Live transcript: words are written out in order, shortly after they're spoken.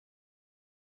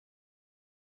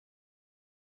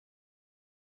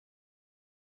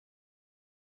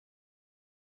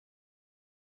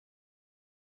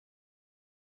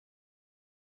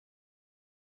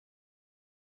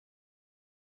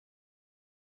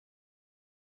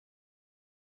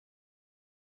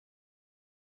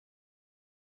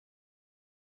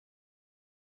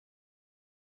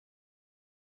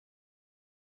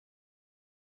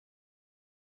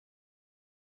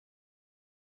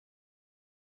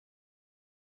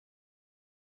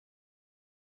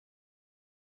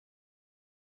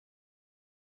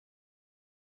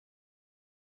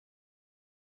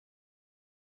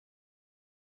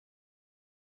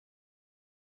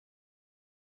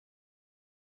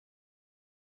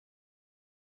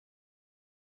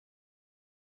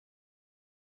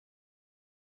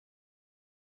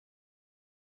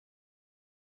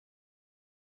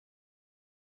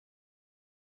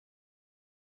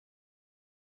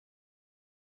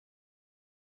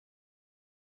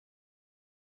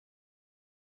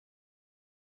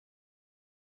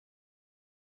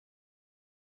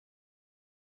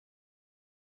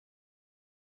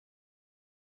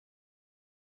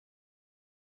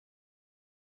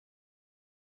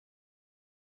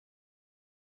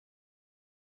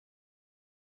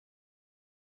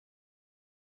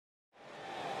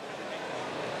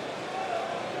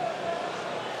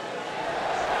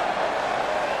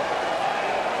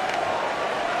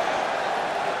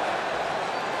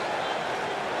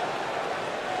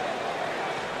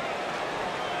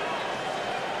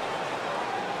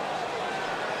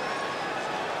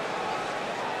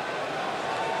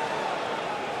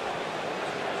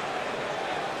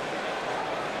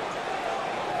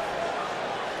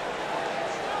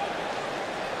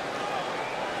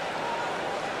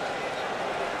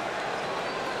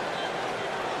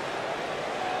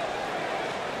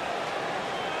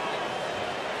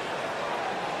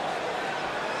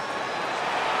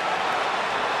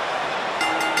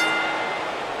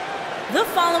The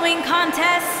following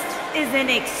contest is an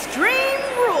Extreme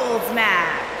Rules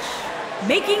match.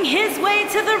 Making his way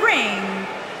to the ring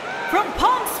from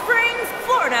Palm Springs,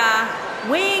 Florida,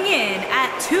 weighing in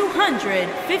at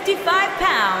 255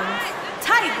 pounds,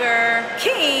 Tiger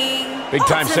King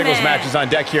Big-time Ultimate. singles matches on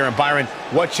deck here. And Byron,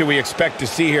 what should we expect to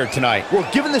see here tonight?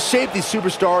 Well, given the shape these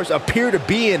superstars appear to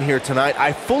be in here tonight,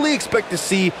 I fully expect to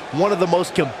see one of the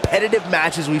most competitive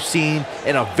matches we've seen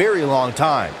in a very long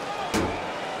time.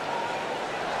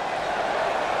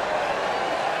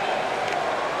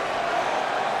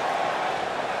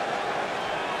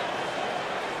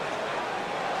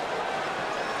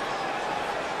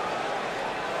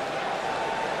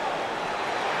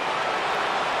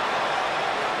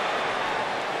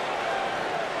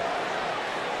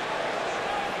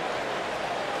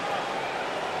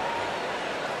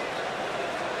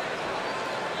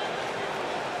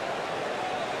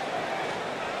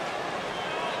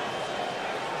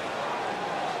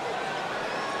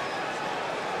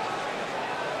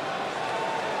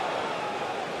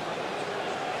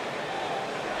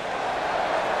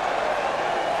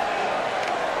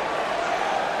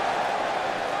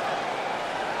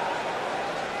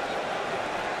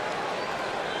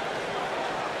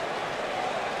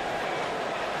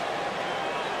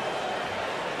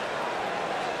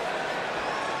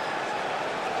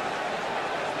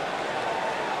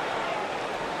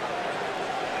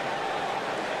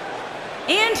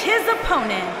 And his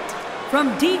opponent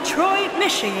from Detroit,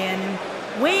 Michigan,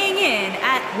 weighing in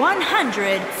at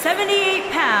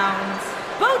 178 pounds,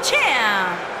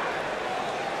 Beauchamp.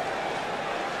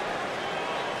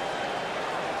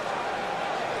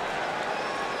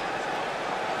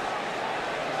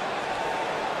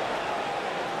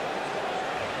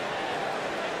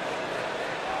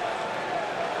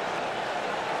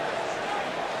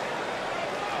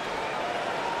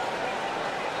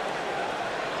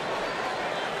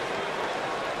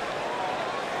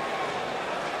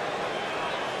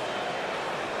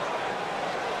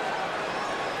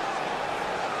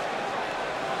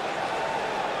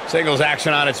 Singles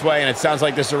action on its way, and it sounds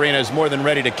like this arena is more than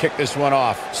ready to kick this one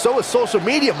off. So is social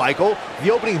media, Michael.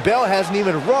 The opening bell hasn't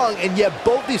even rung, and yet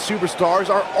both these superstars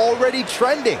are already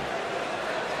trending.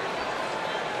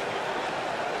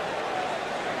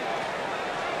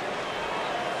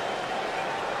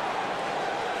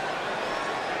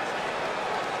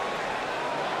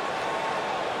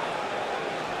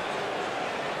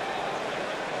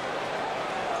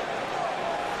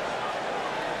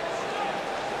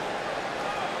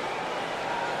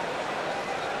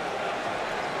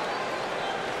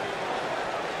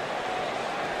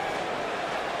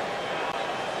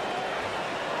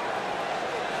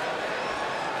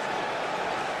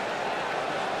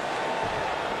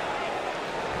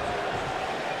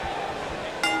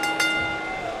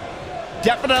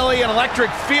 Definitely an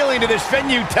electric feeling to this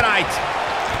venue tonight.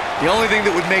 The only thing that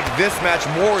would make this match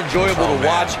more enjoyable to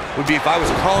watch would be if I was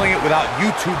calling it without you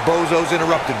two bozos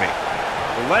interrupting me.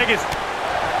 The leg is...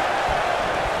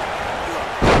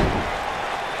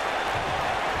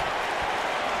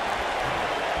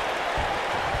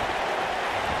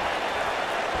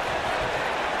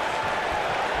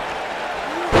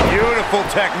 Beautiful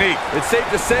technique. It's safe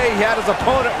to say he had his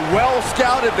opponent well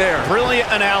scouted there. Brilliant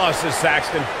analysis,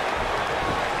 Saxton.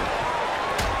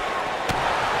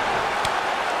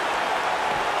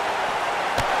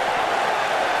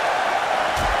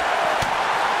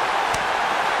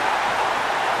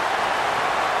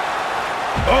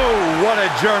 Oh, what a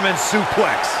German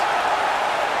suplex.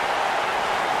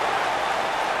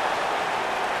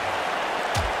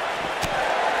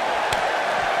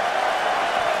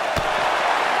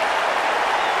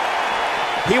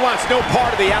 He wants no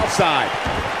part of the outside.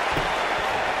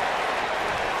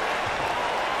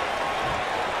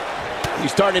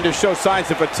 He's starting to show signs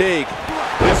of fatigue.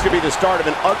 This could be the start of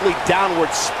an ugly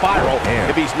downward spiral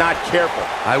if he's not careful.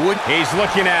 He's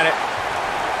looking at it.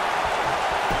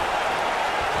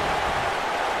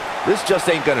 This just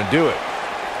ain't gonna do it.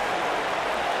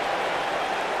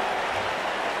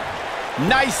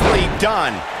 Nicely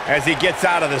done as he gets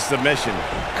out of the submission.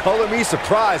 Color me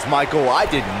surprised, Michael. I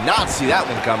did not see that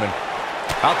one coming.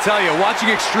 I'll tell you,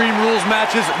 watching Extreme Rules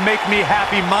matches make me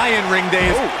happy my in-ring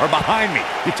days are behind me.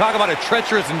 You talk about a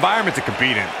treacherous environment to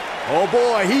compete in. Oh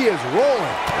boy, he is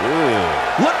rolling.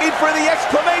 Looking for the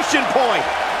exclamation point.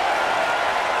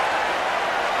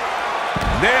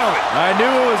 Nailed it. I knew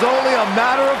it was only a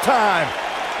matter of time.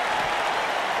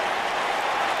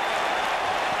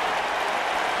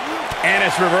 And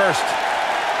it's reversed.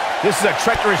 This is a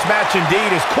treacherous match indeed,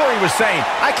 as Corey was saying.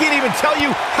 I can't even tell you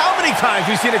how many times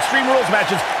we've seen Extreme Rules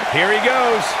matches. Here he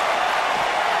goes.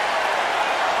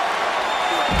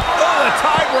 Oh, the the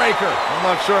tiebreaker. I'm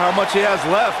not sure how much he has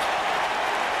left.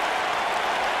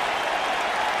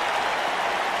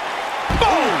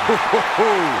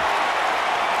 Boom!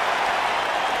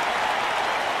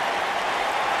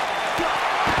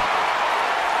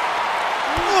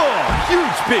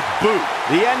 Huge big boot.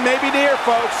 The end may be near,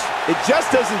 folks. It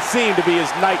just doesn't seem to be his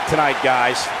night tonight,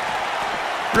 guys.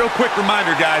 Real quick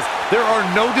reminder, guys, there are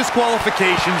no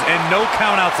disqualifications and no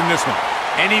countouts in this one.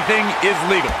 Anything is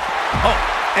legal. Oh,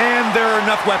 and there are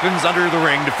enough weapons under the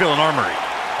ring to fill an armory.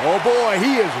 Oh boy,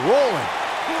 he is rolling.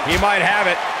 He might have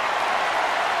it.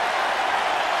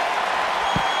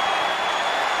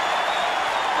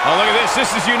 Oh, look at this.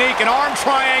 This is unique. An arm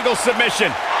triangle submission.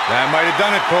 That might have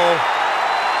done it, Cole.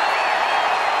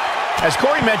 As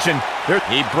Corey mentioned,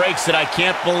 he breaks it. I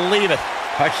can't believe it.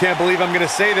 I can't believe I'm going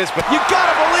to say this, but you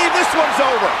gotta believe this one's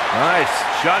over. Nice.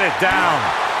 Shut it down.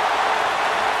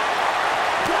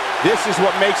 This is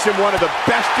what makes him one of the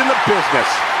best in the business.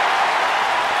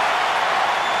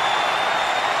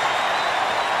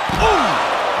 Ooh,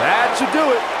 that should do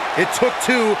it. It took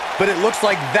two, but it looks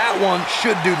like that one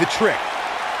should do the trick.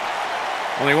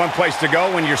 Only one place to go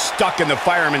when you're stuck in the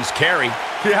fireman's carry.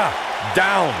 Yeah,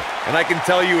 down. And I can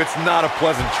tell you it's not a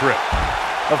pleasant trip.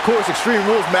 Of course, Extreme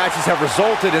Rules matches have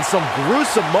resulted in some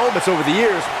gruesome moments over the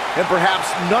years, and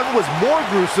perhaps none was more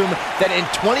gruesome than in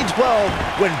 2012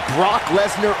 when Brock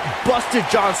Lesnar busted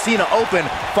John Cena open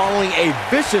following a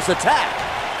vicious attack.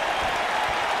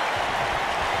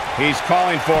 He's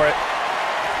calling for it.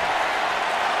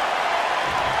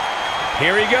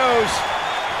 Here he goes.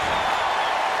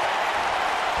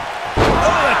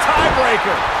 Oh, the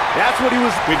tiebreaker. That's what he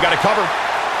was. We've got it covered.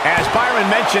 As Byron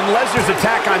mentioned, Lesnar's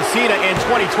attack on Cena in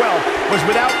 2012 was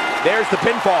without. There's the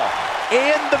pinfall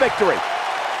and the victory.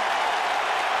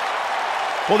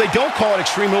 Well, they don't call it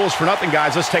Extreme Rules for nothing,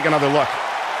 guys. Let's take another look.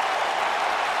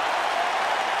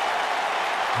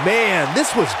 Man,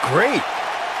 this was great.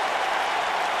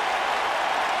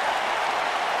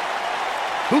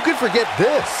 Who could forget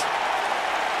this?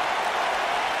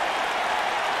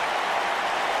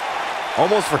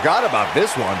 Almost forgot about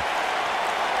this one.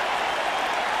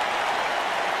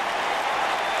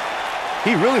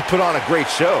 He really put on a great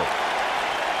show.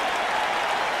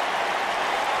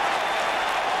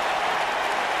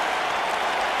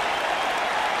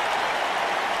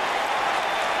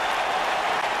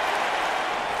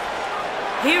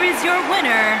 Here is your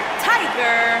winner,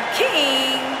 Tiger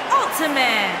King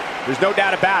Ultimate. There's no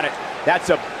doubt about it.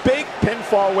 That's a big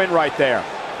pinfall win right there.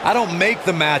 I don't make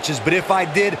the matches, but if I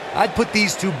did, I'd put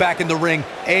these two back in the ring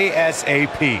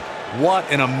ASAP. What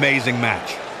an amazing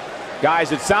match.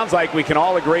 Guys, it sounds like we can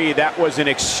all agree that was an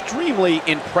extremely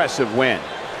impressive win.